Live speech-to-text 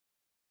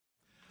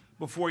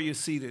Before you're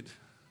seated,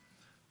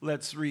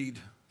 let's read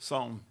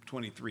Psalm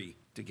 23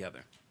 together.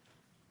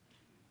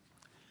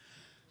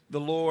 The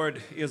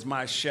Lord is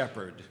my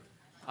shepherd,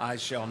 I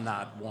shall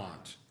not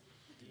want.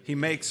 He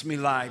makes me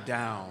lie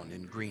down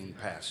in green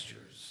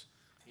pastures.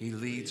 He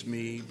leads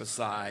me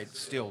beside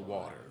still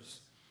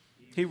waters.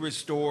 He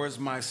restores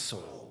my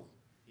soul.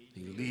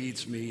 He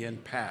leads me in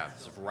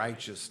paths of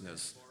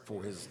righteousness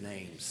for his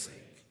name's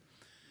sake.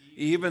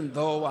 Even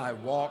though I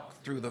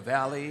walk through the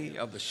valley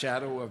of the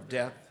shadow of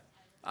death,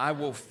 I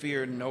will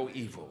fear no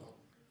evil,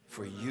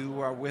 for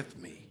you are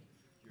with me.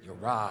 Your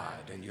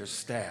rod and your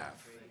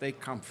staff, they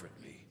comfort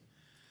me.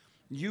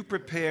 You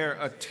prepare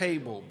a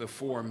table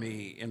before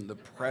me in the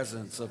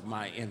presence of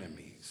my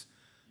enemies.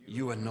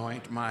 You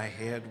anoint my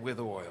head with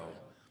oil.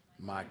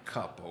 My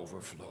cup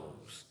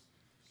overflows.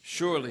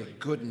 Surely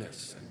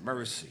goodness and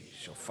mercy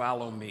shall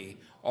follow me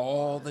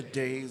all the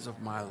days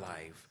of my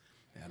life,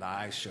 and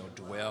I shall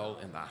dwell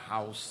in the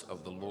house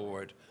of the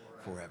Lord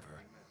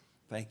forever.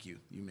 Thank you.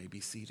 You may be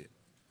seated.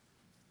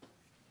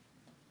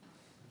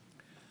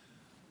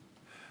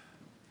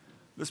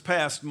 This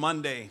past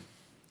Monday,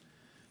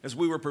 as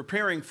we were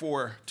preparing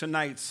for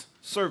tonight's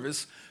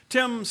service,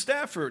 Tim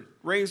Stafford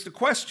raised a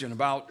question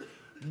about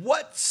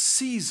what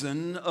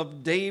season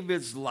of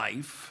David's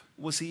life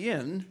was he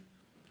in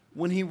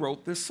when he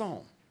wrote this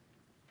psalm.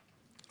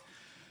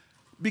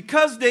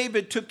 Because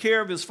David took care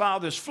of his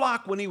father's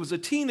flock when he was a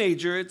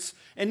teenager, it's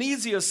an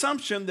easy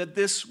assumption that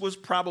this was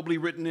probably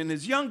written in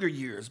his younger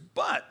years.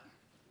 But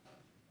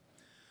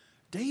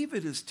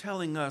David is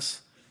telling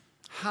us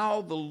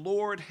how the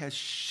Lord has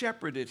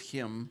shepherded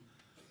him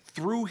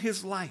through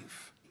his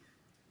life.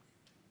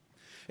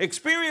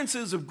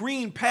 Experiences of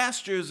green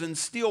pastures and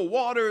still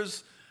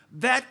waters,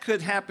 that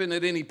could happen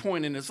at any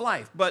point in his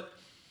life. But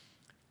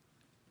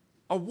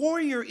a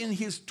warrior in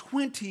his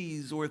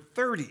 20s or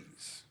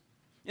 30s,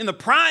 in the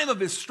prime of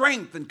his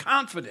strength and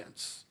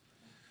confidence,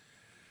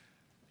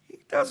 he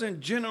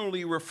doesn't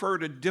generally refer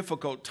to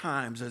difficult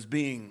times as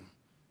being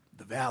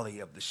the valley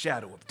of the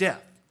shadow of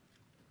death.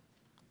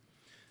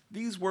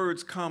 These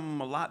words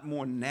come a lot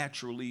more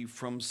naturally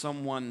from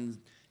someone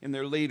in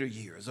their later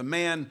years, a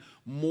man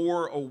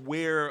more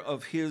aware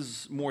of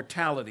his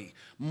mortality,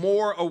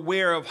 more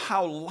aware of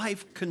how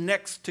life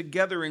connects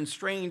together in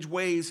strange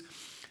ways,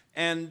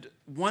 and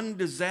one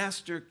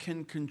disaster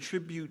can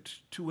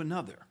contribute to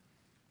another.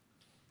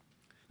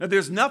 Now,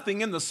 there's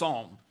nothing in the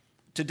psalm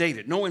to date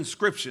it, no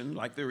inscription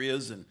like there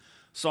is in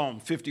Psalm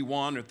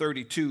 51 or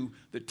 32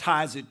 that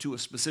ties it to a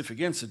specific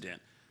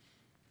incident.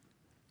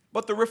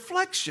 But the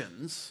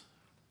reflections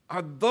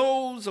are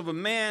those of a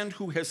man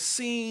who has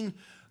seen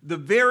the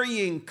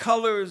varying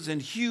colors and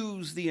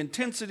hues, the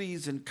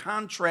intensities and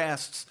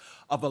contrasts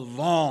of a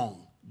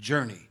long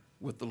journey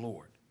with the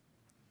Lord.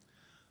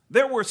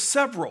 There were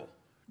several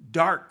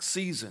dark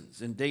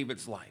seasons in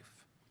David's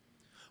life,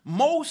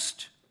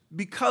 most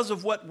because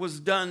of what was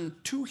done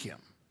to him.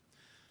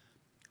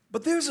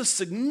 But there's a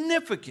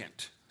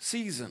significant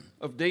season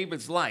of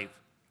David's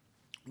life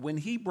when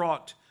he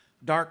brought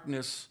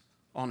darkness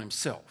on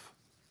himself.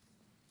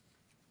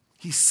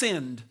 He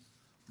sinned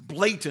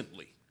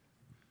blatantly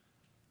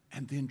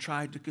and then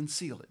tried to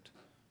conceal it.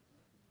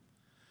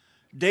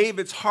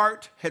 David's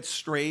heart had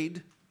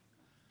strayed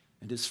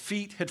and his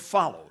feet had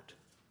followed.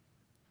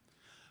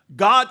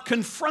 God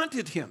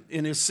confronted him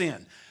in his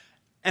sin.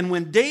 And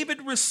when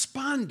David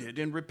responded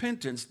in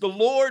repentance, the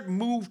Lord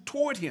moved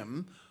toward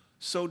him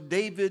so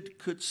David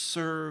could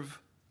serve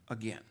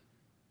again.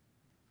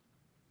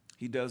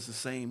 He does the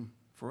same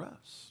for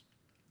us.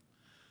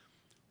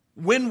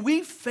 When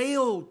we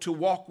fail to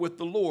walk with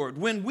the Lord,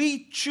 when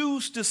we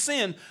choose to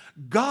sin,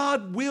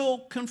 God will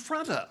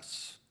confront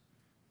us.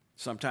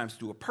 Sometimes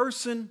through a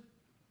person,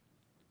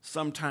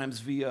 sometimes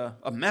via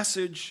a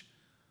message,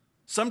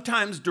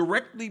 sometimes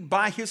directly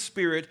by his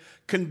Spirit,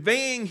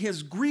 conveying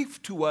his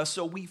grief to us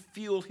so we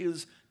feel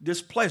his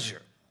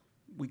displeasure.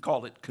 We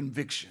call it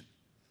conviction.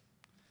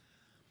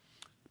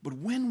 But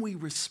when we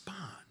respond,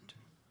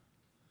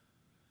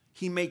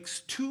 he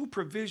makes two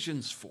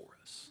provisions for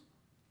us.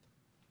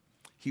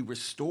 He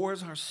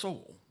restores our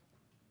soul,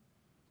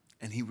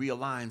 and he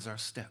realigns our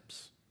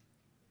steps.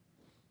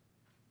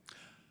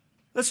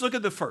 Let's look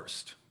at the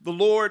first. The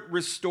Lord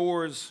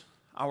restores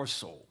our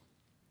soul.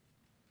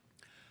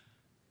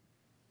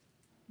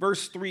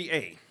 Verse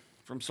 3a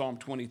from Psalm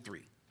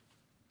 23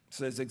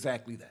 says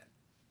exactly that.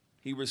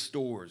 He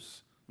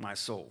restores my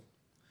soul.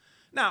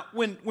 Now,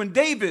 when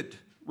David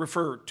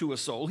referred to a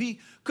soul, he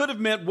could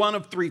have meant one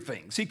of three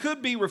things. He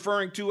could be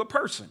referring to a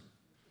person,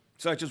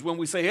 such as when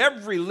we say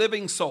every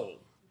living soul.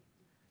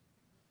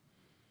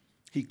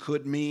 He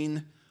could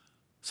mean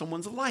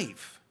someone's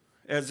life,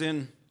 as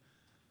in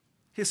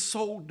his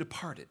soul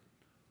departed,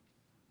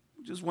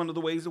 which is one of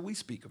the ways that we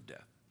speak of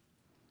death.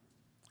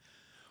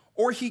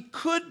 Or he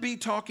could be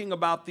talking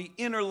about the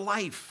inner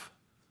life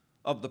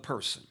of the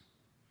person.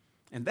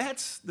 And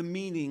that's the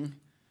meaning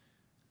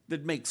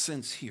that makes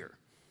sense here.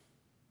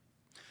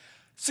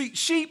 See,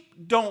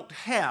 sheep don't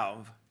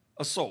have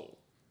a soul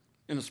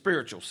in a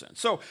spiritual sense.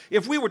 So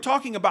if we were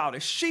talking about a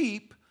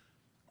sheep,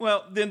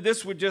 well, then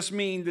this would just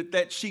mean that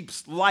that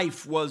sheep's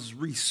life was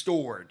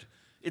restored.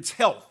 Its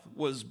health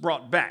was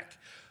brought back.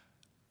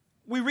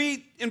 We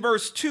read in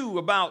verse 2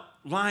 about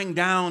lying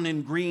down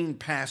in green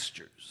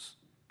pastures.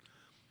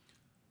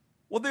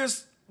 Well,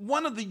 there's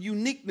one of the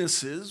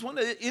uniquenesses, one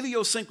of the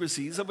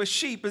idiosyncrasies of a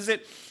sheep is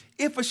that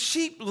if a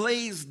sheep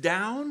lays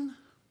down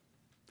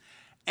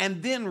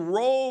and then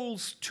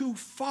rolls too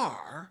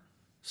far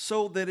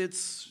so that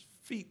its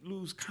feet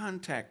lose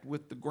contact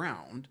with the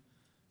ground,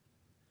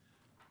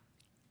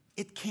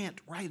 it can't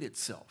right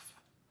itself.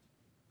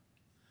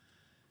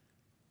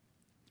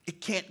 It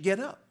can't get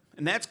up.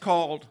 And that's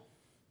called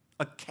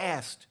a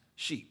cast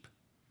sheep.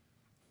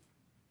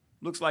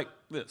 Looks like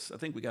this. I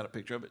think we got a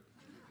picture of it.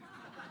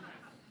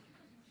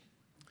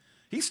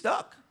 He's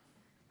stuck.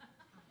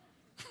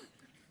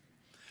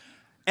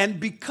 And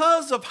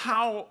because of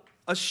how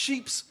a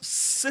sheep's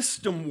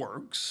system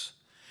works,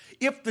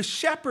 if the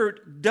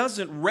shepherd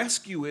doesn't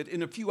rescue it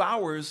in a few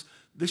hours,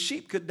 the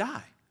sheep could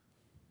die.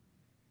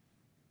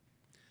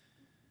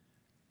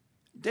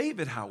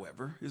 David,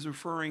 however, is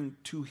referring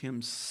to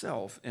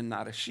himself and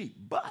not a sheep.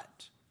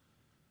 But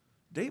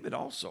David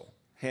also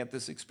had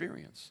this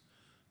experience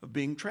of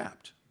being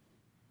trapped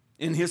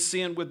in his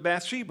sin with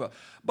Bathsheba.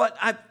 But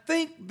I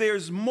think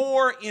there's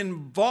more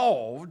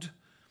involved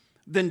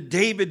than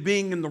David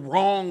being in the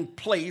wrong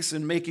place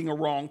and making a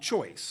wrong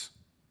choice.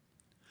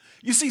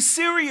 You see,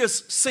 serious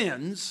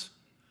sins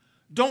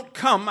don't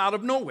come out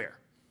of nowhere.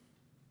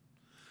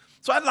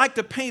 So I'd like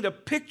to paint a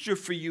picture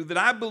for you that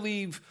I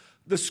believe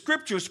the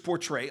scriptures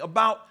portray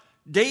about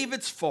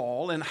David's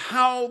fall and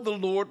how the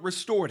Lord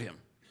restored him.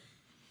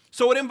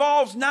 So it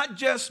involves not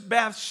just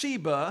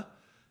Bathsheba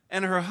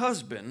and her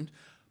husband,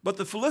 but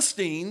the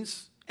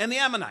Philistines and the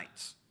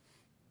Ammonites.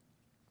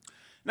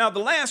 Now, the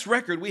last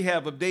record we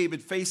have of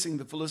David facing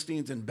the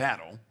Philistines in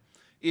battle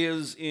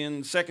is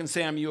in 2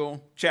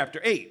 Samuel chapter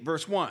 8,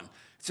 verse 1. It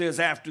says,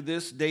 after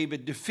this,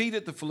 David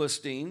defeated the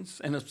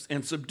Philistines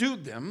and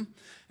subdued them,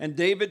 and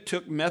David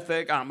took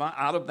Metheg-ammah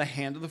out of the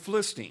hand of the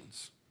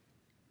Philistines.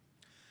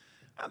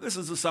 Now, this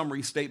is a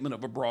summary statement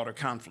of a broader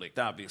conflict,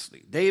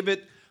 obviously.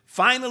 David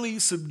finally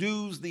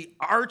subdues the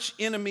arch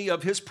enemy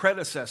of his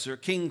predecessor,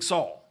 King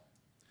Saul.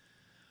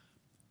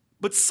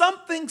 But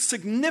something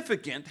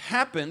significant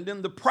happened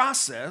in the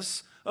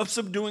process of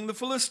subduing the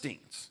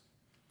Philistines.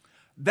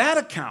 That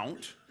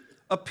account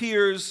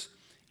appears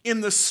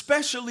in the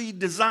specially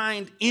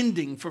designed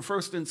ending for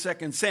 1 and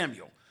 2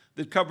 Samuel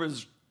that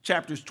covers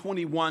chapters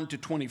 21 to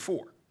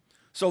 24.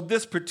 So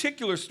this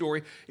particular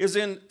story is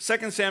in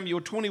 2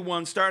 Samuel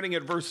 21, starting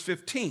at verse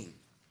 15.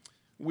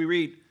 We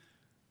read,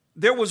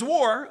 there was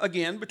war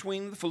again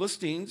between the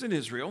Philistines and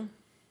Israel,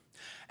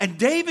 and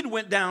David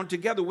went down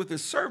together with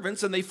his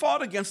servants, and they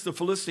fought against the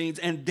Philistines,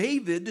 and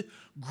David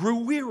grew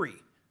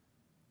weary.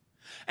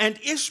 And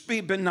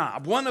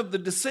Ishbi-Benob, one of the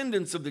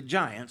descendants of the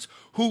giants,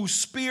 whose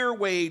spear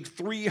weighed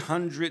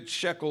 300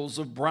 shekels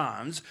of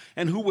bronze,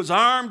 and who was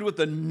armed with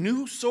a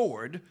new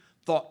sword,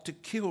 thought to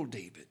kill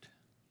David.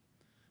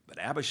 But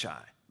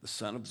Abishai, the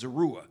son of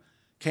Zeruiah,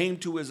 came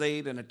to his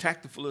aid and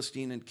attacked the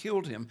Philistine and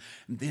killed him.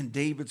 And then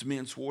David's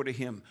men swore to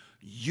him,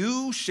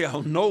 you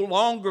shall no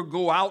longer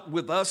go out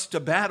with us to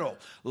battle,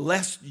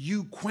 lest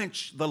you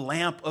quench the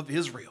lamp of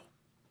Israel.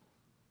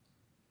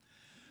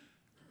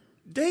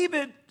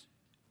 David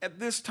at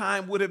this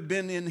time would have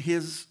been in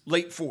his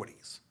late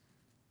 40s.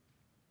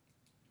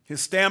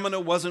 His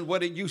stamina wasn't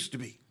what it used to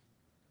be.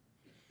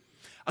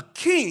 A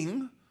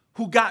king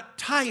who got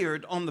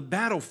tired on the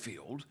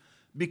battlefield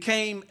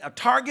became a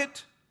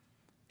target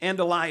and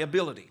a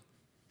liability.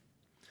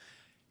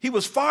 He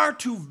was far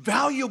too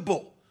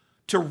valuable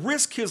to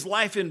risk his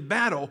life in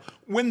battle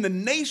when the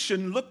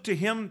nation looked to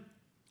him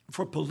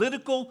for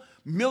political,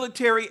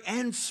 military,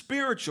 and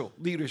spiritual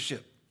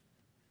leadership.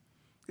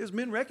 His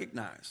men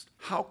recognized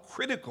how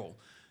critical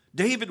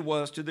David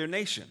was to their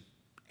nation,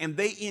 and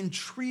they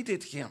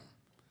entreated him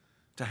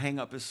to hang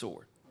up his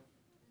sword.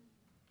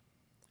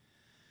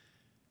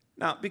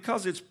 Now,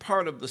 because it's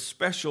part of the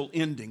special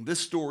ending, this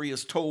story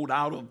is told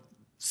out of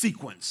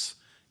sequence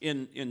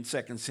in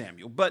 2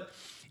 Samuel. But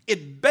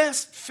it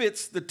best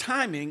fits the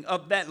timing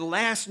of that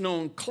last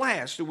known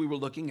clash that we were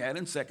looking at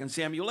in 2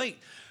 Samuel 8.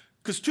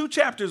 Because 2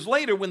 chapters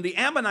later, when the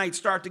Ammonites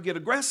start to get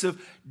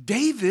aggressive,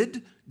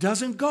 David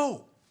doesn't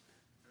go.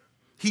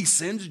 He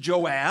sends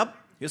Joab,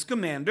 his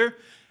commander,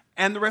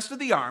 and the rest of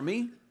the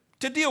army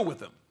to deal with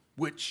them,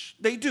 which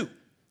they do.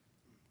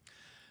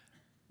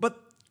 But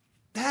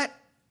that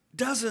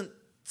doesn't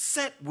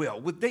set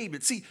well with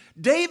David. See,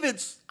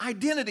 David's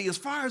identity, as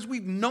far as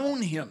we've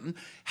known him,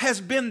 has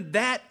been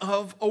that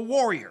of a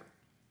warrior.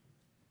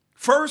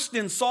 First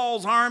in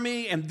Saul's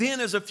army and then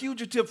as a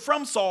fugitive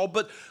from Saul,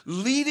 but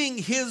leading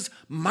his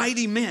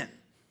mighty men.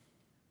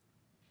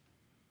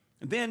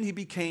 And then he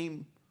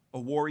became a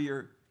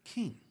warrior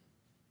king,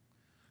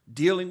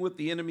 dealing with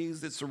the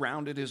enemies that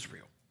surrounded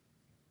Israel.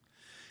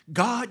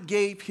 God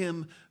gave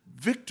him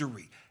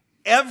victory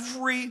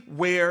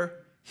everywhere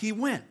he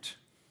went.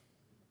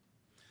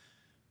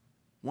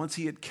 Once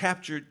he had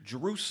captured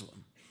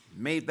Jerusalem,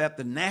 made that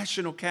the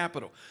national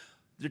capital,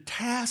 the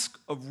task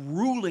of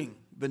ruling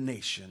the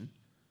nation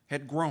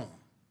had grown.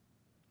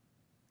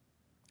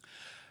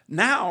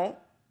 Now,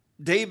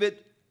 David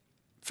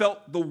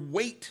felt the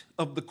weight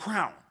of the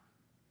crown,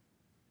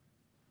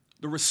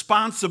 the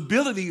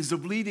responsibilities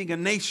of leading a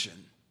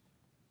nation,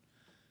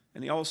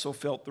 and he also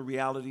felt the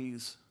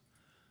realities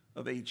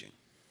of aging.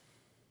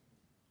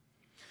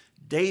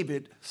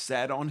 David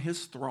sat on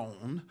his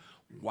throne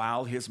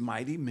while his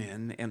mighty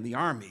men and the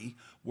army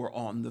were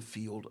on the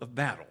field of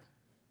battle.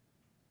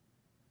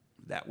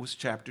 That was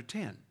chapter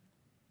 10.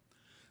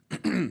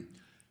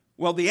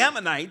 Well, the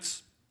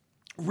Ammonites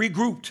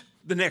regrouped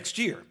the next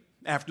year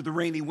after the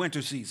rainy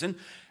winter season,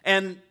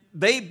 and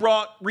they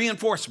brought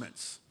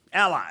reinforcements,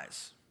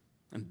 allies.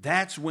 And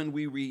that's when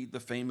we read the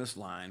famous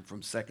line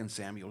from 2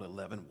 Samuel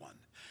 11:1.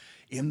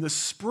 In the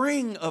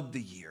spring of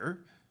the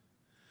year,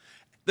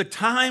 the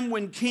time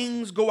when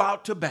kings go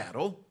out to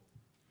battle,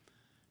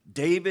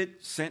 David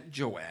sent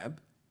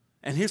Joab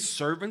and his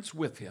servants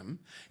with him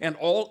and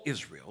all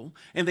Israel,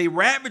 and they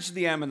ravaged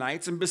the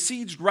Ammonites and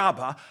besieged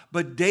Rabbah,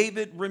 but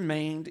David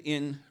remained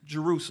in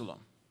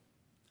Jerusalem.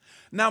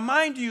 Now,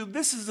 mind you,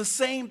 this is the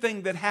same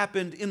thing that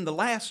happened in the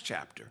last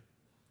chapter.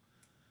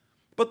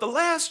 But the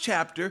last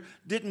chapter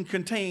didn't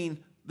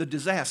contain the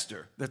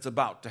disaster that's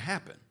about to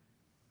happen.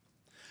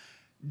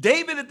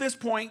 David at this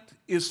point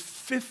is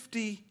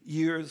 50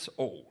 years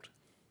old.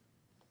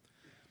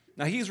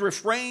 Now, he's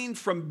refrained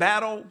from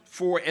battle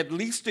for at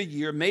least a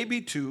year,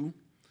 maybe two.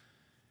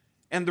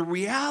 And the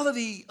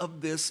reality of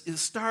this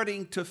is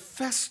starting to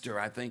fester,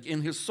 I think,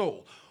 in his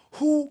soul.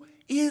 Who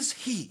is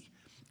he?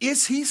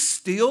 Is he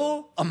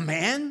still a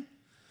man?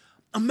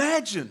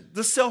 Imagine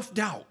the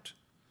self-doubt.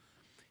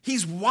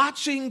 He's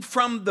watching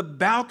from the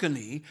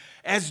balcony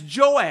as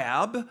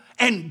Joab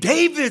and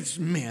David's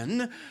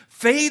men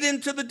fade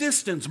into the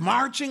distance,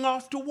 marching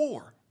off to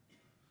war.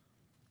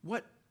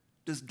 What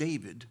does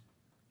David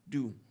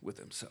do with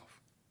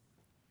himself?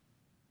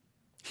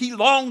 He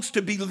longs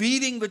to be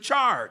leading the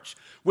charge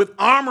with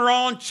armor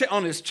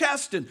on his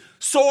chest and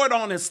sword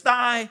on his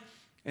thigh,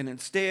 and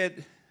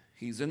instead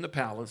he's in the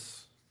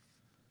palace,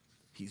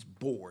 he's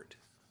bored,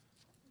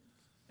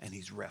 and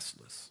he's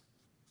restless.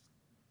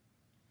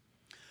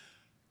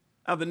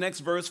 Now, the next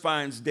verse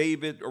finds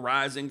David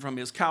arising from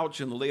his couch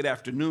in the late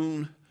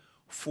afternoon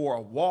for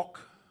a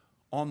walk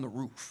on the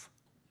roof.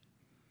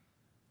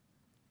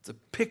 It's a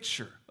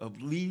picture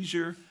of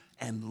leisure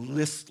and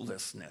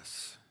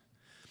listlessness.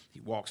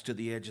 He walks to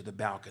the edge of the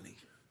balcony,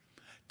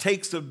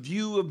 takes a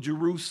view of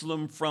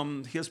Jerusalem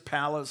from his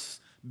palace,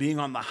 being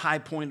on the high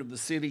point of the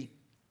city,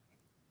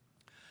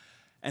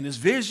 and his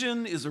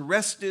vision is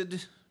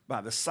arrested by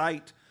the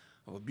sight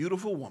of a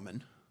beautiful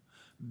woman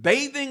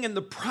bathing in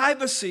the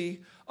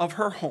privacy of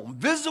her home,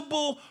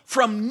 visible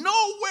from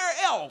nowhere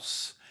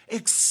else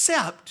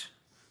except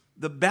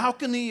the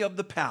balcony of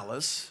the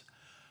palace,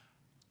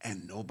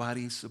 and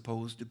nobody's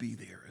supposed to be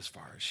there as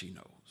far as she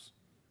knows.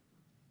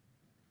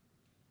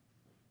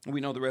 We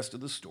know the rest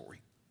of the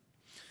story.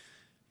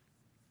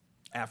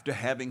 After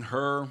having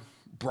her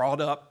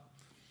brought up,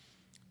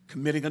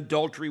 committing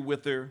adultery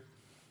with her,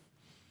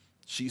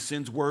 she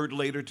sends word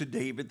later to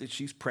David that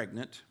she's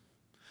pregnant.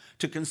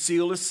 To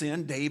conceal a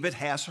sin, David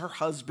has her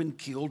husband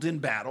killed in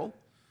battle,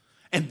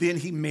 and then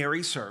he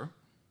marries her.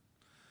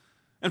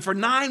 And for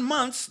 9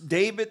 months,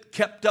 David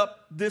kept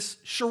up this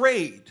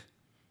charade.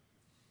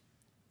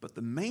 But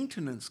the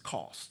maintenance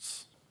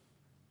costs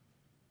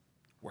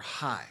were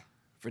high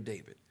for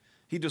David.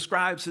 He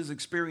describes his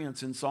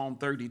experience in Psalm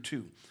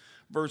 32,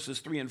 verses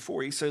 3 and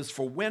 4. He says,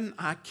 "For when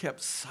I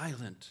kept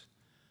silent,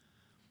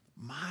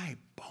 my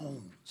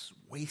bones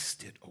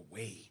wasted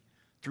away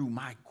through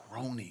my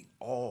groaning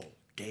all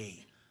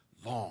day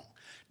long.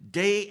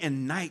 Day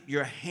and night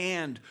your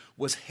hand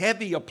was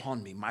heavy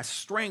upon me. My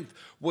strength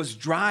was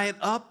dried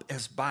up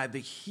as by the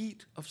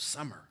heat of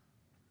summer."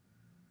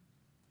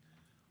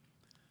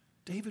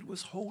 David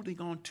was holding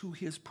on to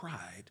his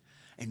pride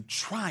and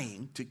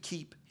trying to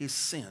keep his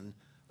sin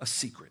a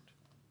secret.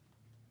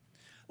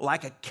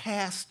 Like a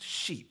cast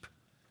sheep,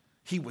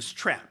 he was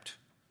trapped.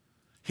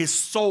 His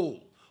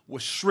soul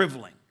was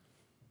shriveling.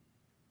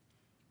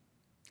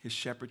 His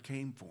shepherd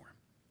came for him.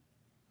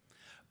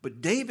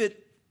 But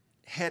David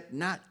had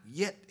not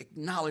yet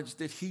acknowledged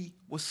that he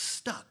was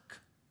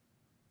stuck.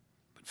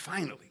 But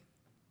finally,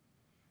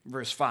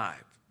 verse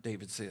 5,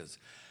 David says,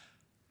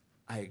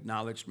 "I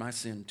acknowledged my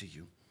sin to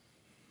you,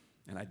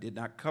 and I did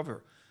not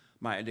cover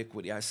my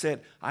iniquity. I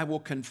said, I will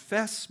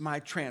confess my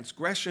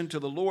transgression to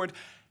the Lord,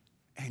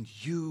 and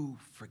you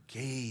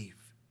forgave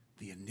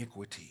the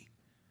iniquity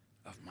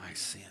of my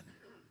sin."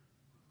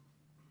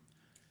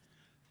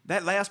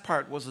 That last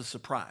part was a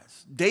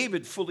surprise.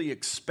 David fully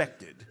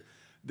expected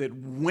that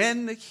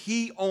when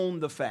he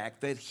owned the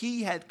fact that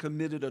he had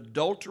committed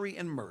adultery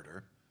and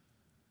murder,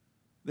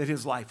 that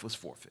his life was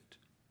forfeit,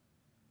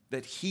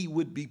 that he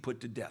would be put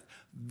to death.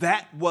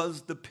 That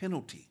was the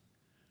penalty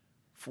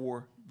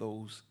for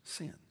those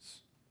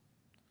sins.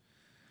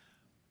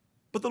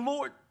 But the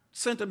Lord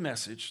sent a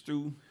message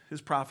through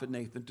his prophet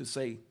Nathan to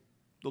say,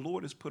 "The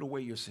Lord has put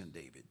away your sin,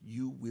 David.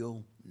 You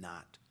will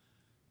not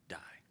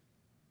die."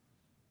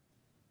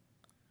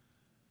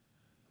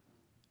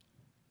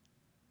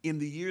 in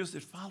the years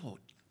that followed,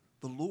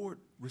 the Lord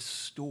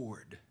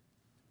restored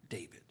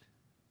David,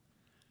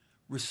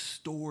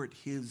 restored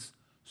his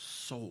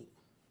soul.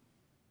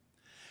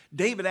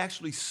 David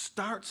actually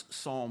starts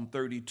Psalm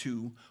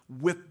 32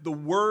 with the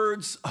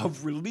words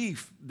of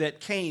relief that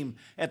came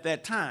at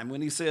that time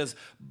when he says,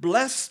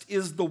 "Blessed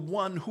is the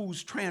one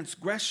whose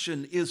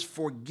transgression is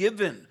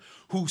forgiven,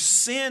 whose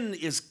sin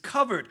is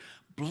covered.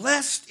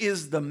 Blessed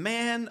is the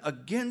man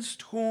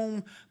against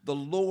whom the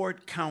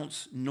Lord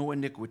counts no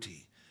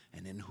iniquity,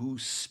 and in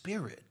whose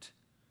spirit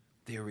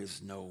there is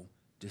no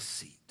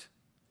deceit."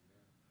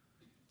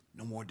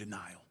 No more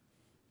denial,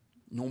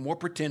 no more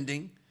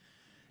pretending.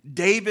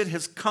 David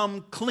has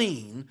come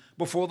clean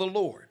before the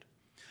Lord.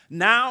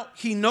 Now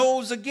he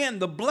knows again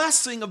the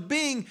blessing of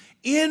being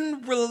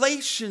in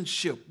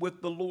relationship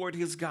with the Lord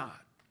his God.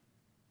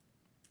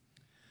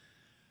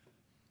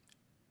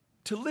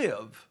 To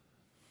live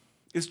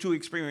is to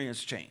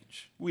experience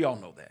change. We all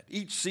know that.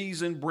 Each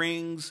season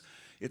brings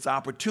its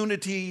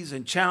opportunities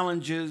and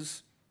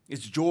challenges,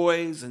 its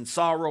joys and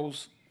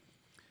sorrows.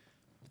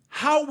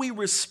 How we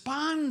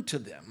respond to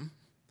them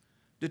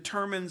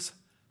determines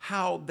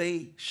how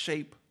they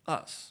shape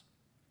us.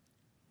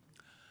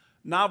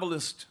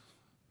 Novelist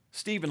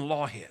Stephen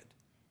Lawhead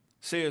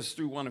says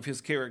through one of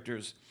his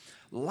characters,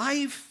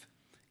 "Life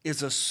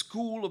is a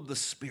school of the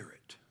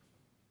spirit.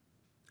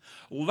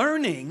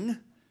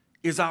 Learning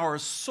is our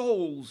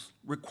soul's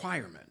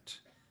requirement,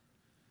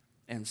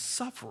 and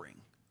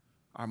suffering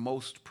our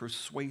most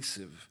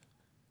persuasive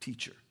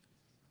teacher."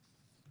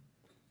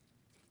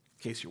 In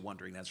case you're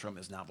wondering, that's from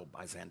his novel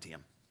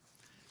Byzantium.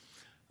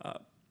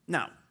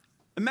 Now,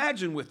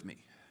 imagine with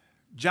me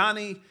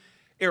Johnny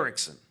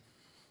Erickson,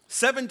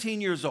 17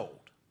 years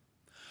old,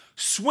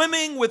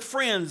 swimming with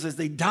friends as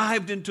they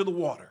dived into the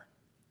water.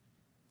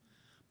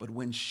 But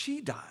when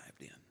she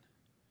dived in,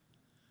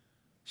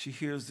 she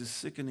hears this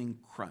sickening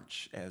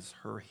crunch as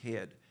her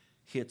head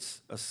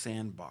hits a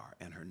sandbar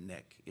and her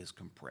neck is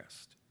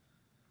compressed.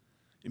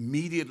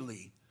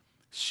 Immediately,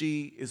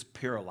 she is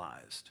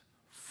paralyzed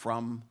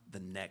from the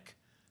neck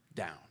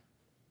down.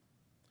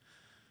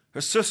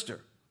 Her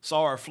sister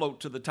saw her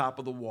float to the top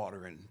of the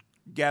water and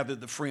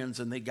gathered the friends,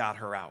 and they got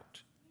her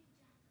out.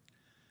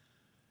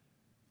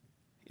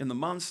 In the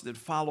months that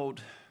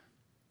followed,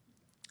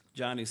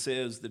 Johnny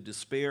says the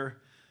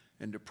despair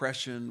and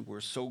depression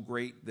were so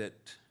great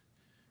that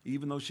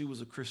even though she was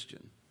a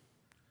Christian,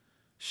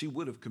 she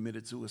would have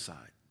committed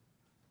suicide,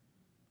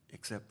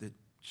 except that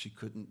she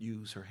couldn't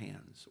use her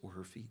hands or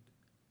her feet.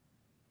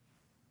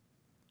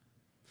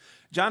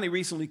 Johnny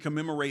recently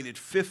commemorated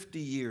 50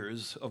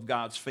 years of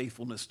God's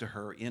faithfulness to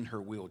her in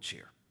her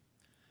wheelchair.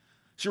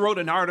 She wrote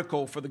an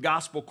article for the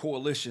Gospel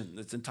Coalition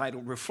that's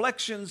entitled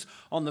 "Reflections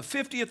on the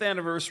 50th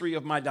Anniversary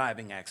of My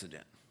Diving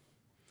Accident."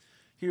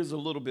 Here's a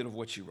little bit of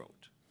what she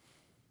wrote.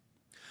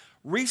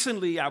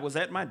 "Recently, I was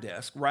at my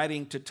desk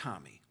writing to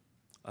Tommy,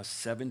 a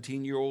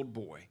 17-year-old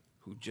boy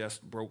who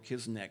just broke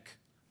his neck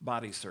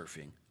body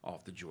surfing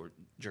off the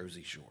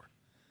Jersey Shore.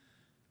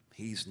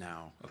 He's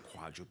now a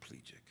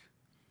quadriplegic.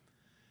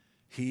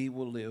 He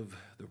will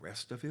live the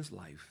rest of his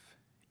life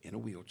in a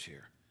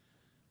wheelchair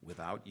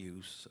without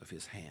use of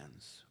his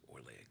hands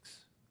or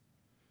legs.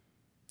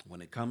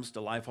 When it comes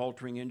to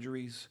life-altering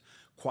injuries,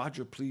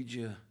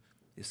 quadriplegia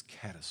is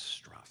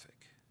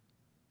catastrophic.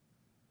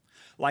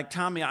 Like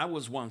Tommy, I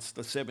was once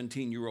the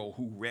 17-year-old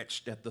who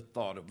retched at the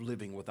thought of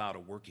living without a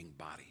working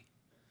body.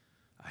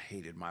 I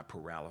hated my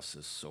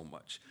paralysis so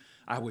much.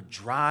 I would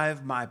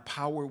drive my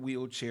power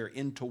wheelchair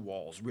into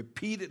walls,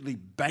 repeatedly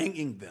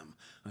banging them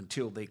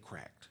until they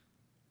cracked.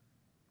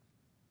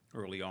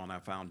 Early on, I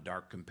found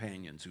dark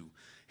companions who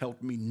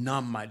helped me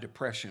numb my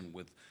depression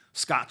with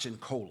scotch and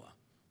cola.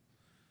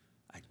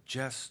 I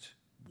just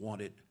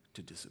wanted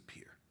to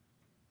disappear.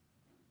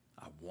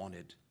 I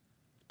wanted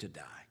to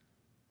die."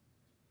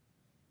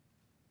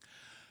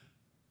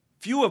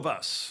 Few of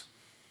us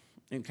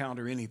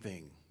encounter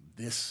anything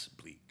this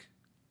bleak.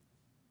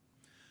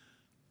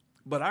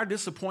 But our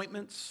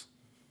disappointments,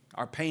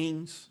 our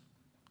pains,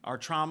 our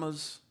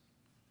traumas,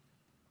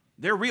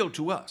 they're real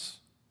to us.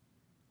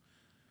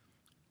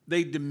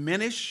 They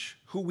diminish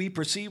who we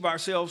perceive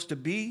ourselves to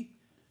be.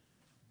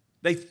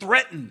 They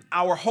threaten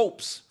our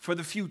hopes for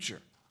the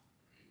future.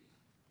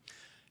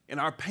 In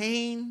our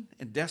pain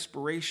and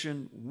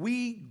desperation,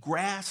 we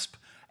grasp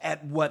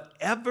at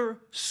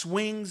whatever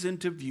swings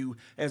into view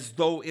as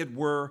though it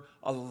were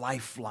a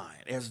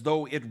lifeline, as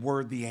though it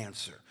were the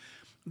answer.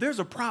 There's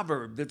a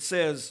proverb that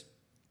says,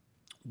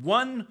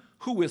 "One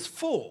who is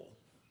full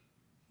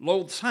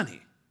loathes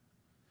honey,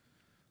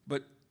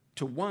 but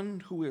to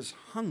one who is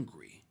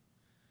hungry,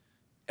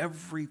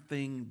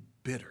 everything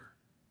bitter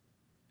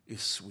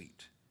is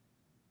sweet."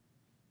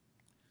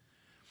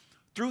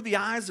 Through the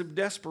eyes of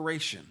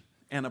desperation,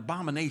 an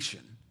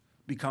abomination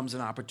becomes an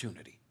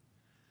opportunity.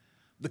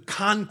 The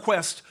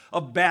conquest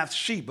of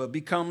Bathsheba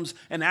becomes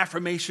an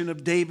affirmation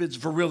of David's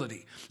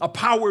virility. A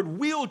powered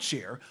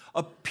wheelchair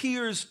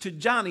appears to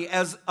Johnny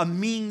as a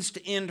means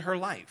to end her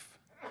life.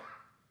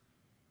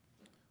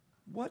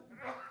 What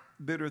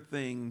bitter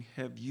thing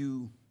have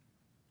you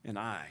and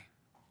I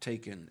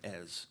taken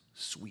as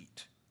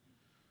sweet,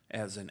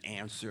 as an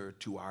answer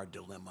to our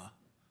dilemma,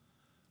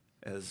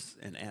 as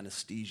an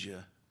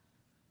anesthesia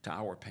to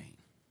our pain.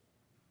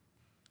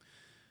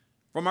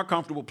 From our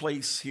comfortable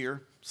place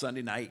here,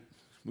 Sunday night,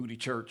 Moody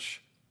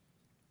Church,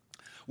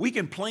 we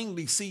can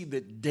plainly see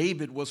that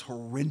David was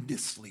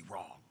horrendously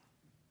wrong,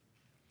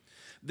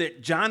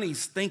 that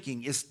Johnny's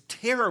thinking is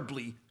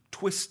terribly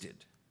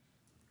twisted.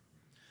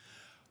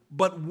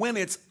 But when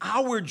it's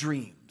our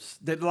dreams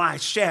that lie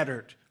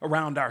shattered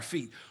around our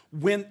feet,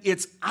 when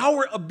it's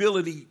our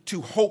ability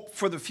to hope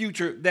for the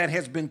future that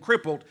has been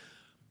crippled,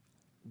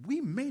 we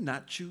may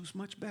not choose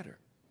much better.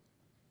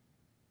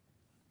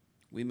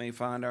 We may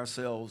find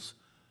ourselves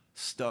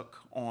stuck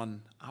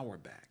on our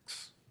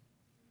backs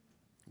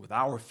with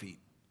our feet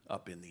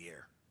up in the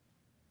air.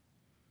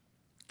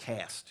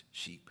 Cast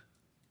sheep.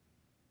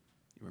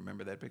 You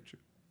remember that picture?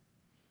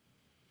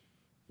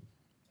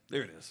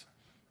 There it is.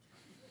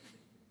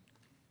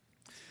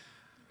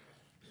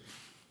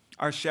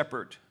 Our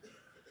shepherd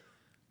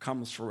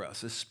comes for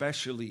us,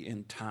 especially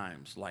in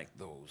times like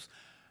those,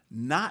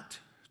 not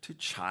to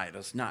chide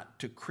us, not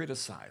to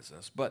criticize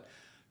us, but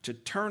to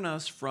turn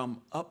us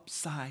from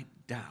upside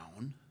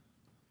down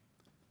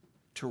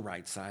to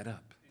right side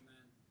up.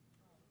 Amen.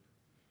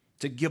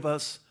 To give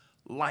us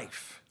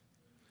life.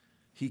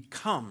 He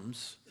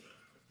comes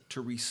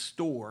to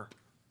restore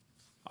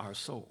our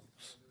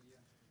souls.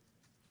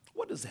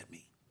 What does that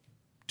mean?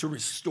 To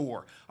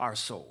restore our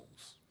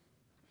souls.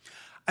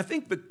 I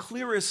think the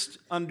clearest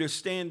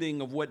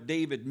understanding of what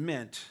David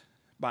meant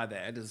by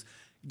that is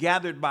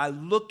gathered by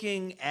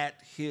looking at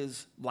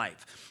his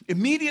life.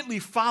 Immediately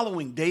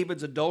following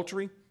David's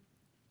adultery,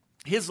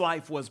 his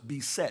life was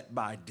beset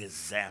by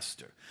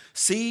disaster.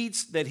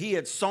 Seeds that he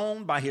had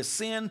sown by his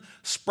sin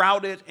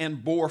sprouted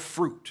and bore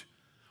fruit.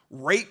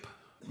 Rape,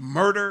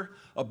 murder,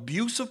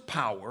 abuse of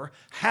power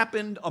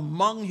happened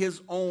among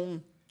his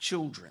own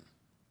children.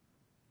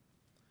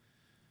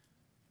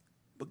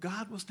 But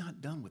God was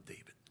not done with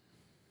David.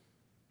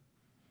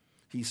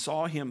 He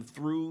saw him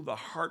through the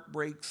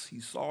heartbreaks. He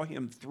saw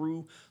him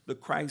through the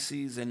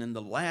crises. And in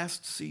the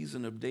last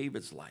season of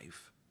David's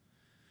life,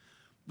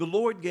 the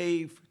Lord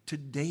gave to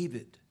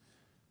David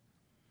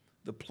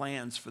the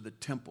plans for the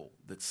temple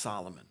that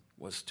Solomon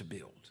was to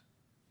build.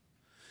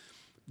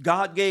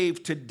 God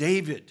gave to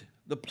David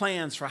the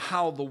plans for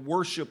how the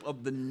worship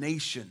of the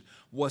nation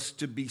was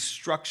to be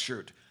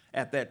structured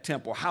at that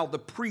temple, how the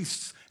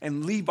priests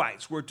and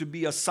Levites were to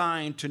be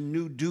assigned to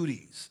new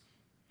duties.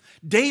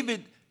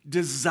 David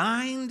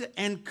designed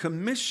and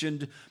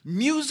commissioned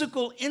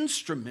musical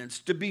instruments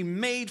to be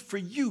made for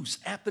use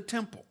at the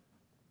temple.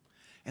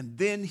 And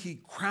then he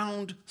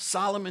crowned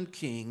Solomon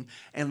king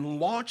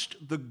and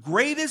launched the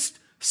greatest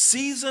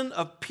season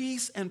of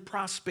peace and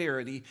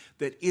prosperity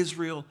that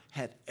Israel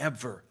had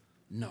ever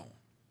known.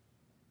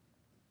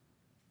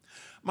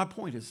 My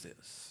point is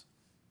this: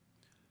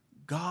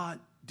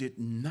 God did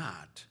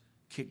not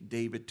kick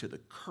David to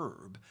the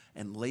curb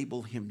and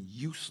label him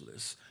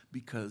useless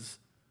because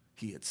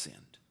he had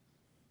sinned.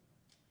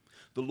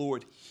 The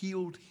Lord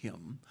healed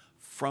him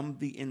from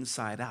the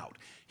inside out.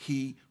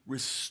 He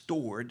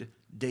restored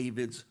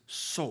David's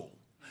soul.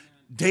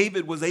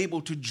 David was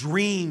able to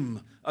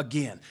dream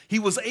again. He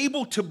was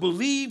able to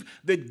believe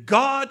that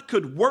God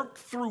could work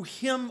through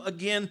him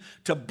again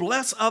to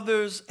bless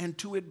others and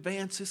to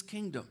advance his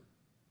kingdom.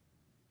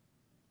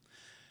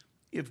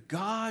 If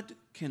God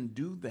can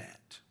do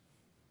that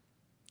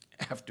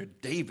after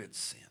David's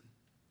sin,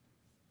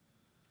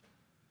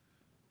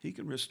 he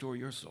can restore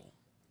your soul.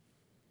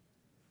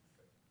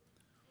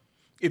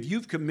 If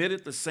you've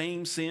committed the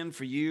same sin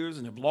for years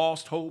and have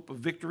lost hope of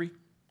victory,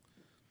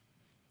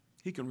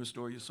 he can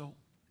restore your soul.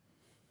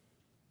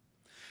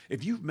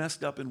 If you've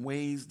messed up in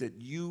ways that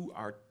you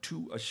are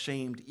too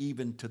ashamed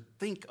even to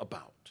think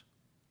about,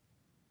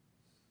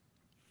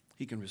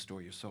 he can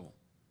restore your soul.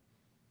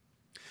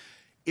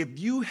 If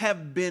you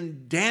have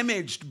been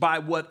damaged by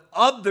what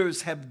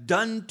others have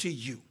done to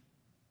you,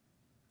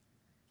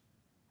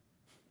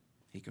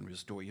 he can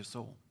restore your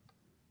soul.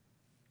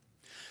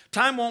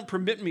 Time won't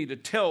permit me to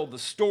tell the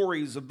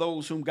stories of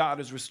those whom God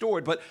has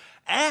restored, but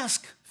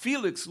ask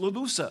Felix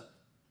Lalusa,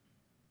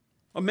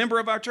 a member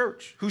of our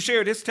church, who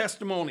shared his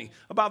testimony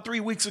about 3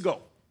 weeks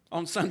ago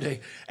on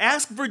Sunday.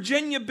 Ask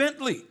Virginia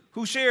Bentley,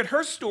 who shared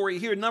her story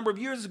here a number of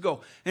years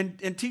ago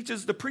and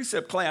teaches the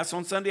precept class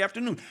on Sunday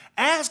afternoon.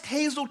 Ask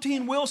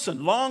Hazeltine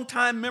Wilson,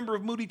 longtime member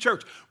of Moody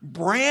Church,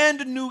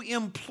 brand new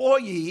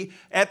employee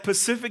at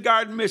Pacific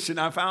Garden Mission.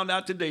 I found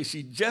out today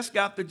she just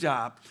got the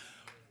job,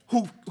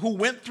 who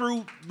went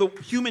through the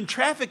human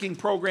trafficking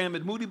program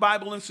at Moody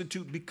Bible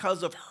Institute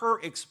because of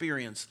her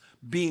experience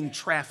being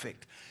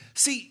trafficked.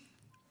 See,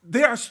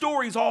 there are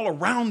stories all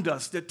around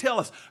us that tell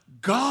us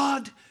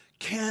God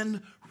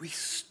can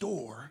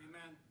restore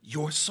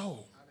your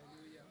soul.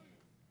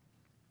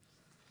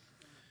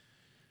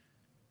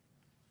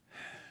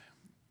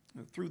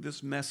 Through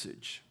this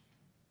message,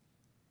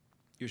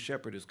 your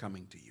shepherd is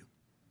coming to you,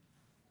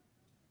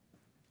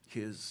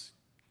 his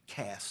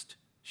cast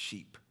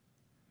sheep.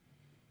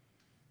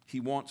 He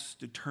wants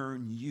to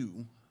turn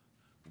you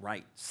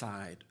right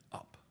side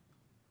up.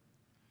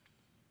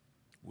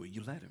 Will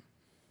you let him?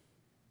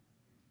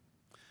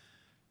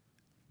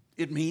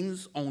 It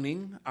means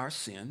owning our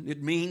sin.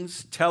 It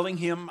means telling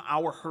him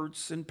our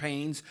hurts and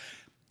pains.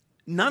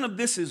 None of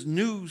this is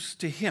news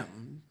to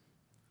him,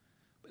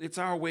 but it's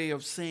our way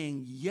of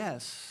saying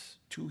yes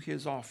to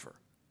his offer.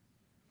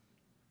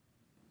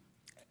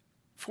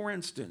 For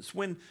instance,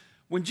 when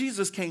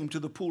Jesus came to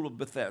the pool of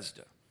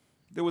Bethesda,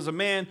 there was a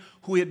man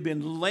who had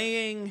been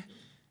laying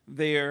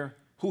there,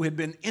 who had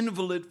been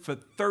invalid for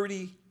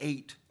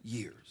 38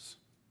 years.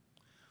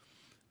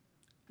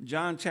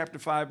 John chapter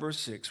 5, verse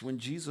 6, when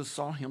Jesus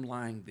saw him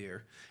lying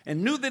there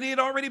and knew that he had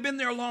already been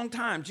there a long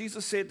time,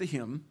 Jesus said to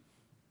him,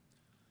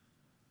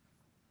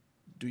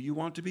 "Do you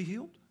want to be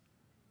healed?"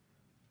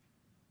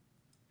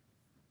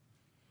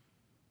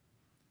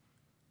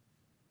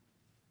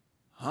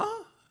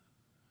 Huh?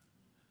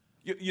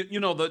 You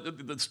know,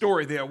 the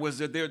story there was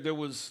that there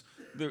was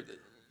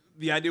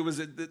the idea was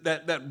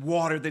that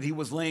water that he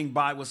was laying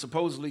by was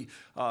supposedly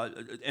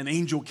an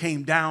angel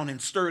came down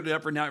and stirred it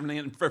up, and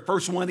the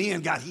first one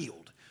in got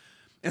healed.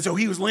 And so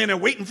he was laying there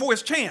waiting for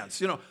his chance.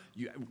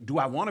 Do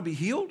I want to be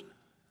healed?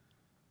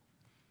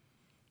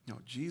 No,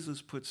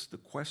 Jesus puts the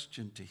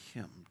question to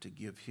him to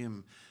give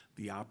him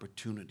the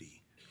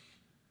opportunity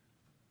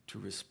to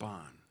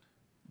respond.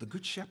 The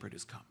Good Shepherd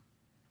has come.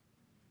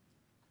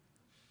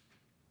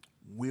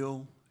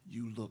 Will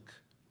you look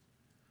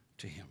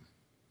to him?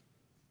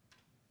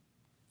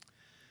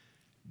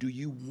 Do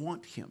you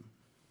want him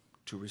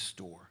to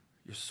restore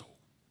your soul?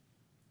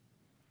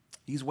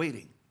 He's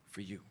waiting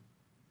for you.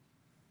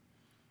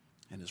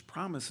 And his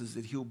promise is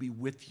that he'll be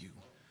with you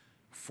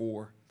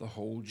for the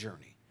whole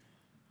journey.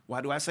 Why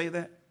do I say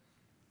that?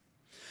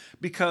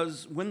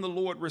 Because when the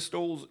Lord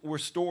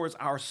restores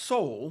our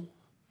soul,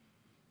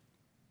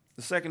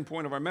 the second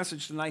point of our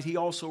message tonight, he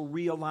also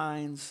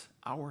realigns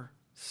our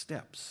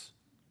steps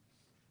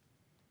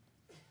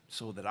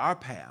so that our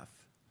path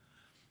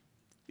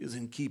is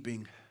in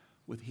keeping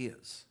with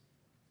his.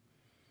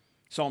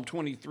 Psalm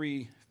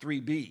 23,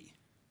 3b,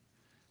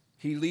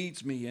 he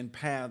leads me in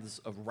paths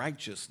of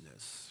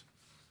righteousness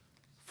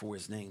for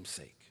his name's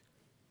sake.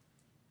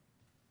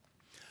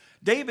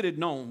 David had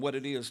known what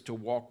it is to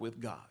walk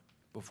with God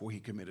before he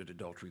committed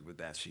adultery with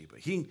Bathsheba.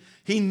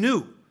 He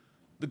knew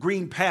the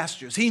green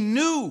pastures. He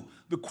knew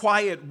the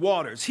quiet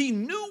waters. He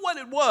knew what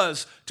it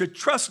was to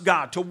trust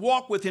God, to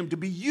walk with him, to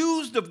be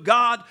used of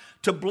God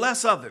to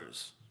bless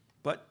others.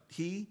 But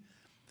he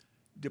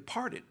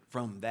departed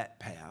from that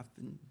path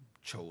and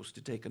chose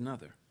to take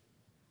another.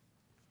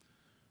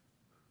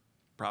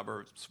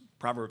 Proverbs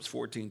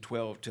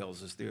 14:12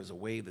 tells us there's a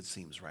way that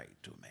seems right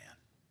to a man,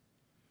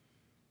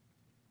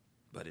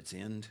 but its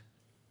end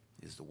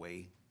is the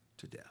way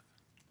to death.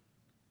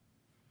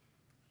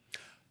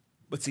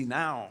 But see,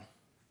 now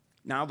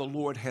the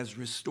Lord has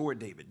restored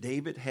David.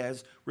 David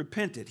has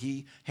repented.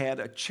 He had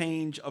a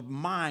change of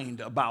mind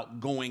about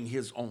going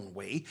his own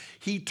way.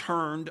 He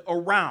turned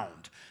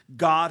around.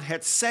 God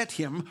had set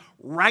him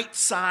right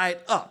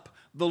side up.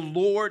 The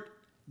Lord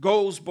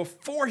goes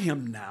before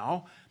him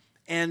now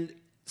and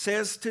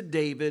says to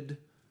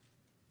David,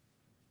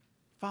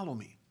 "Follow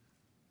me."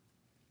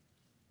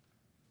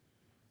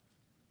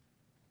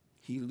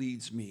 He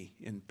leads me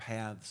in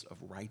paths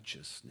of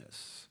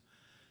righteousness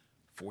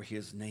for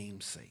his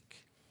name's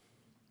sake.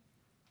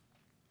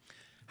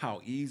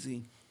 How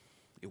easy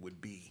it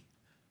would be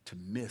to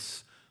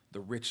miss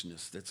the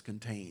richness that's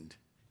contained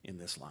in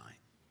this line.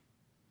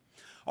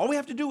 All we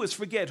have to do is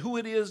forget who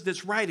it is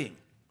that's writing.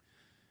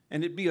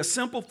 And it'd be a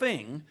simple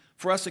thing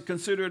for us to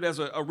consider it as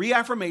a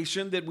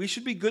reaffirmation that we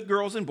should be good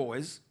girls and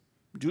boys,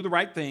 do the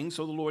right thing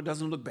so the Lord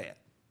doesn't look bad.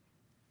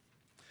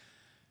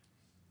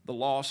 The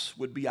loss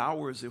would be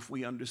ours if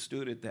we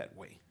understood it that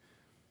way.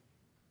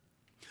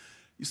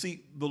 You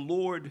see, the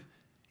Lord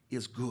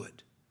is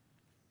good.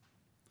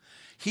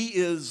 He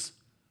is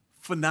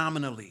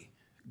phenomenally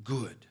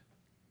good.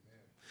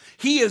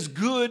 He is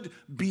good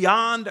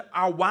beyond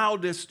our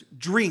wildest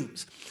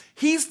dreams.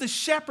 He's the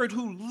shepherd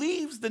who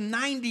leaves the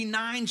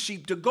 99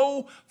 sheep to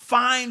go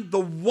find the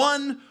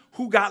one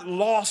who got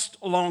lost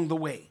along the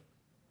way.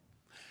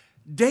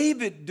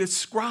 David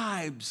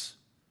describes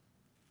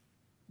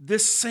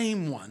this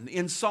same one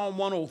in Psalm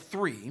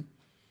 103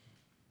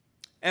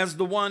 as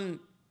the one,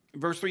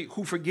 verse 3,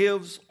 who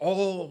forgives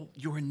all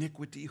your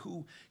iniquity,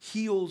 who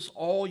heals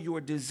all your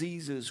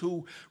diseases,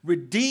 who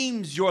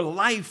redeems your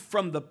life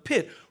from the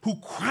pit, who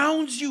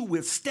crowns you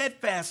with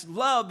steadfast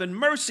love and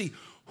mercy,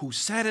 who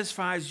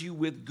satisfies you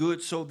with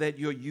good so that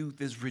your youth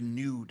is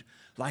renewed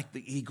like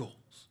the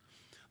eagles.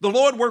 The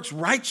Lord works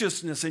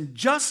righteousness and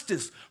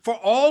justice for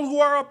all who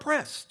are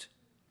oppressed.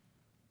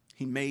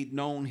 He made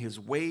known his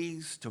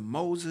ways to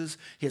Moses,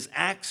 his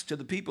acts to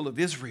the people of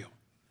Israel.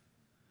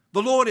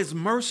 The Lord is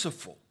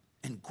merciful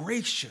and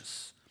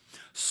gracious,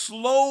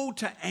 slow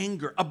to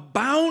anger,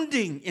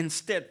 abounding in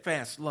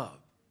steadfast love.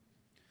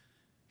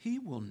 He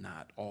will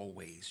not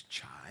always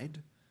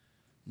chide,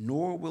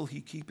 nor will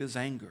he keep his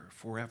anger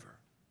forever.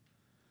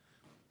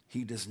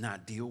 He does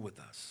not deal with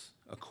us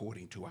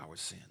according to our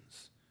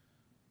sins,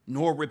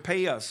 nor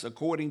repay us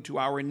according to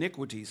our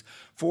iniquities.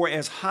 For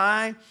as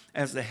high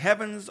as the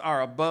heavens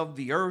are above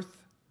the earth,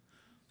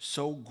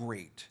 so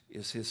great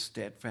is his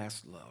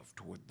steadfast love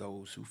toward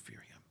those who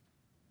fear him.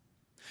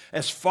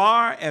 As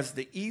far as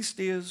the east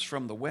is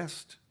from the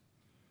west,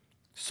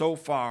 so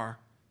far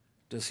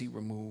does he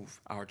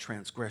remove our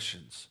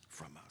transgressions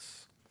from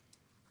us.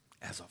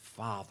 As a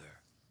father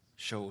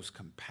shows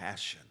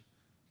compassion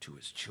to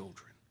his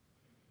children,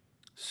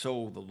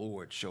 so the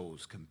Lord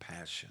shows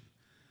compassion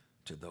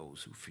to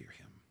those who fear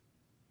him.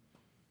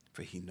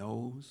 For he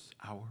knows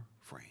our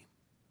frame.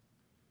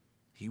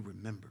 He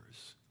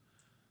remembers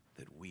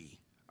that we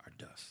are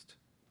dust.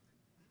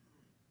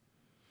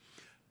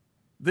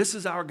 This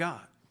is our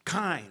God,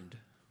 kind,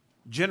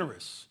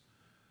 generous,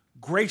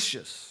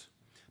 gracious,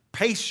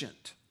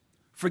 patient,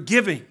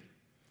 forgiving,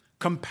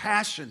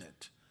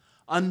 compassionate,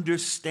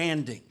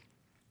 understanding.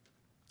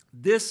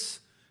 This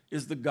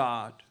is the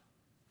God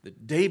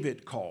that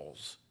David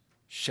calls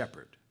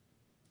shepherd.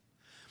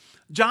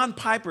 John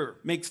Piper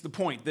makes the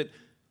point that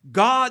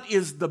God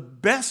is the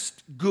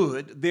best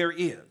good there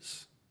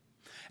is.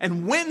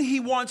 And when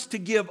he wants to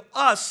give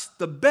us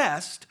the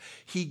best,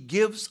 he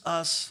gives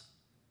us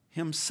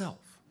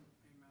himself.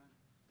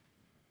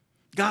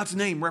 God's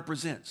name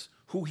represents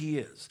who he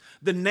is.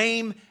 The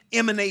name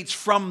emanates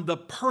from the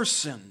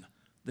person.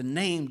 The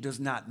name does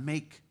not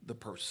make the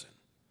person.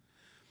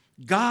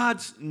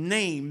 God's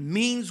name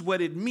means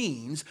what it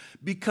means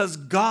because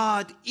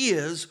God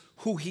is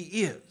who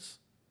he is.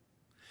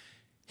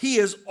 He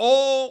is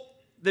all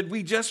that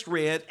we just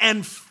read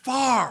and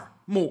far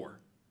more.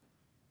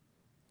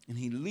 And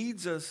he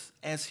leads us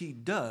as he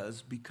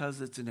does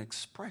because it's an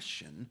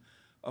expression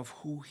of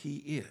who he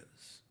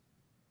is.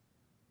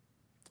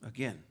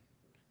 Again,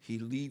 he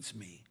leads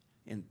me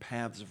in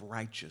paths of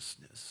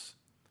righteousness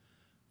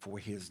for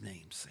his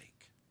name's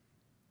sake.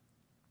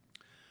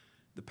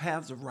 The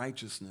paths of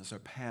righteousness are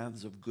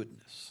paths of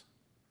goodness.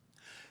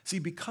 See,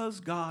 because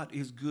God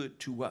is good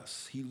to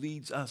us, he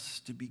leads us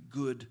to be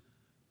good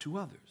to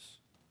others.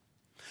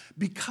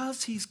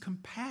 Because he's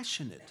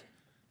compassionate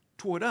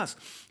toward us,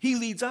 he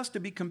leads us to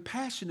be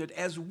compassionate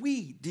as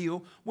we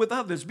deal with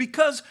others.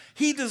 Because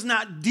he does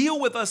not deal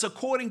with us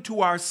according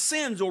to our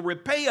sins or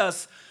repay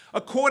us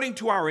according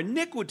to our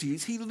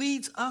iniquities, he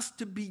leads us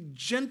to be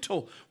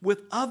gentle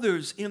with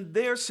others in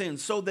their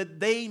sins so that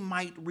they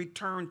might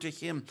return to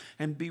him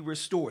and be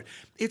restored.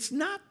 It's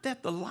not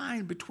that the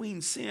line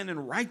between sin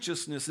and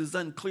righteousness is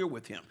unclear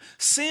with him.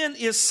 Sin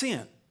is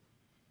sin.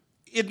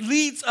 It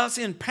leads us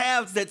in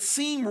paths that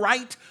seem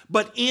right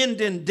but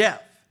end in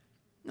death.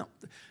 No,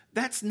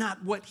 that's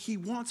not what he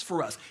wants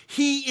for us.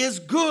 He is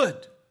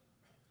good.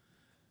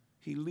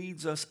 He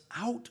leads us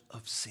out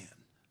of sin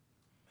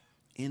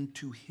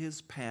into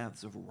his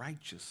paths of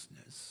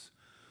righteousness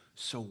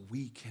so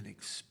we can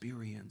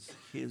experience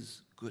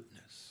his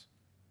goodness.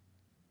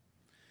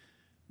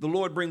 The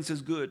Lord brings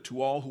his good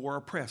to all who are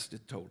oppressed,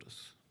 it told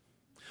us.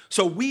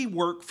 So we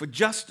work for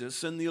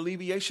justice and the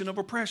alleviation of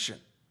oppression.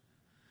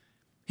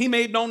 He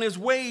made known his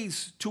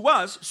ways to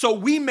us, so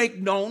we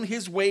make known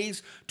his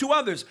ways to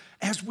others.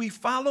 As we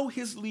follow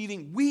his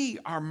leading, we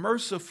are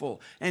merciful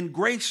and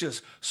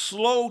gracious,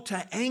 slow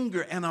to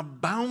anger, and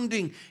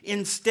abounding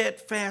in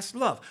steadfast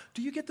love.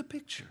 Do you get the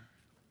picture?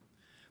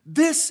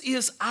 This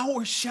is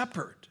our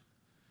shepherd.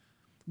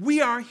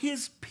 We are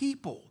his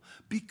people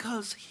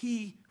because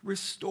he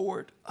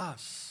restored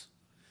us.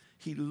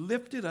 He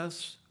lifted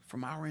us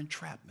from our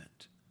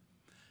entrapment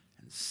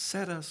and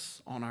set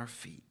us on our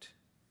feet.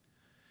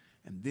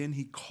 And then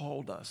he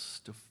called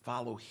us to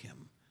follow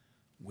him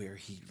where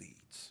he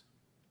leads.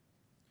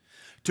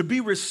 To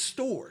be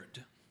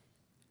restored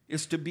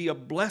is to be a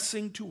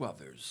blessing to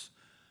others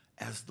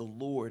as the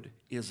Lord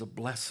is a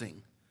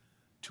blessing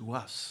to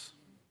us.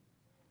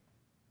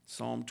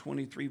 Psalm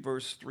 23,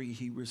 verse 3,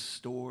 he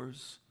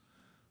restores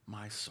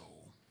my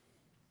soul.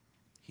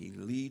 He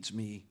leads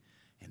me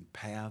in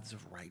paths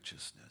of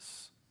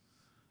righteousness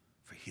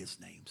for his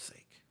name's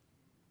sake.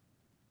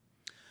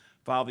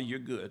 Father, you're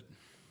good.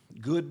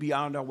 Good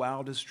beyond our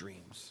wildest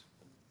dreams.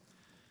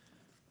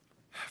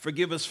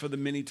 Forgive us for the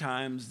many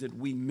times that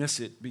we miss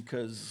it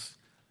because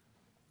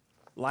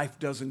life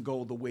doesn't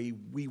go the way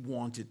we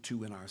want it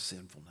to in our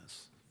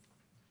sinfulness.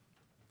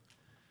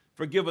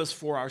 Forgive us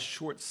for our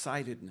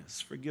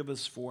short-sightedness. Forgive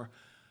us for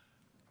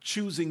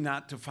choosing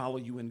not to follow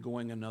you and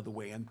going another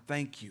way. And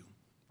thank you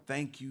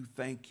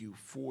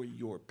for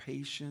your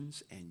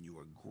patience and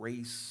your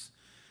grace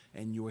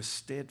and your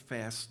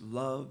steadfast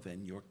love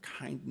and your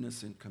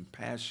kindness and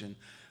compassion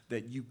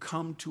that you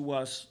come to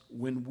us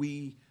when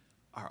we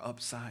are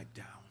upside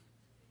down,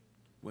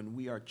 when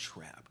we are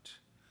trapped,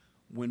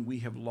 when we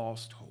have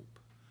lost hope,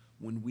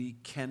 when we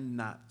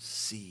cannot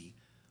see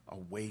a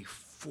way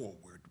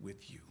forward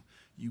with you.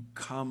 You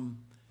come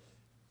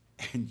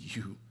and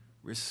you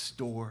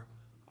restore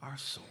our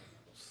souls.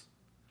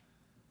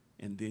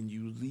 And then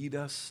you lead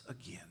us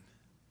again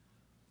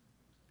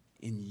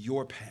in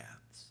your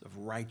paths of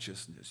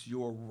righteousness,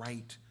 your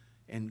right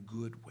and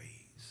good ways.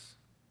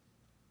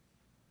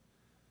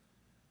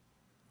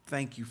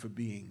 Thank you for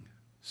being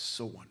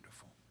so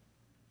wonderful.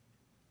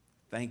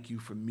 Thank you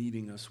for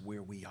meeting us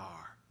where we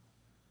are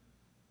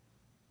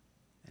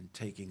and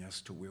taking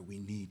us to where we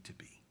need to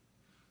be.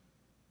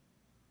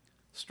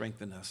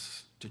 Strengthen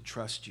us to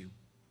trust you,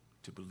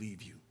 to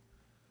believe you,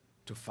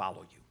 to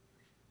follow you.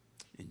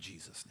 In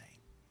Jesus'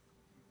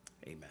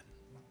 name, amen.